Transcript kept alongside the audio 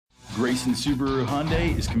Grayson Subaru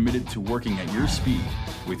Hyundai is committed to working at your speed,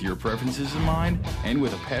 with your preferences in mind, and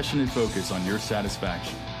with a passionate focus on your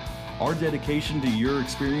satisfaction. Our dedication to your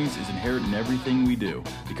experience is inherent in everything we do,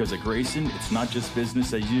 because at Grayson, it's not just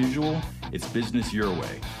business as usual, it's business your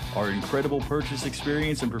way. Our incredible purchase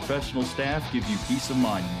experience and professional staff give you peace of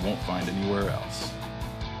mind you won't find anywhere else.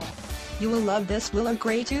 You will love this Willow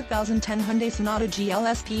Gray 2010 Hyundai Sonata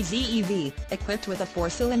GLS PZEV, equipped with a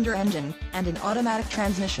 4-cylinder engine and an automatic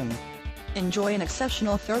transmission. Enjoy an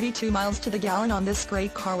exceptional 32 miles to the gallon on this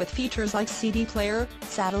great car with features like CD player,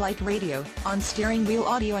 satellite radio, on-steering wheel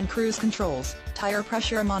audio and cruise controls, tire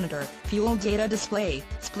pressure monitor, fuel data display,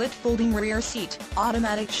 split folding rear seat,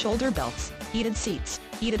 automatic shoulder belts, heated seats,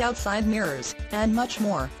 heated outside mirrors, and much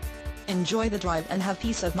more. Enjoy the drive and have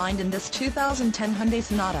peace of mind in this 2010 Hyundai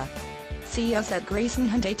Sonata. See us at Grayson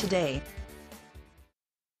Hyundai today.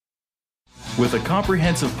 With a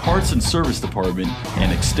comprehensive parts and service department,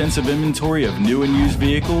 an extensive inventory of new and used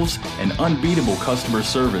vehicles, and unbeatable customer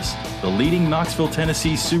service, the leading Knoxville,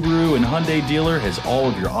 Tennessee Subaru and Hyundai dealer has all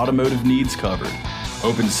of your automotive needs covered.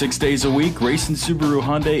 Open 6 days a week, Grayson Subaru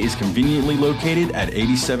Hyundai is conveniently located at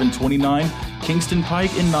 8729 Kingston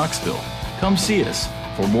Pike in Knoxville. Come see us.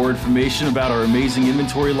 For more information about our amazing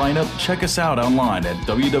inventory lineup, check us out online at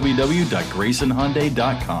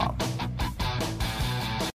www.graysonhyundai.com.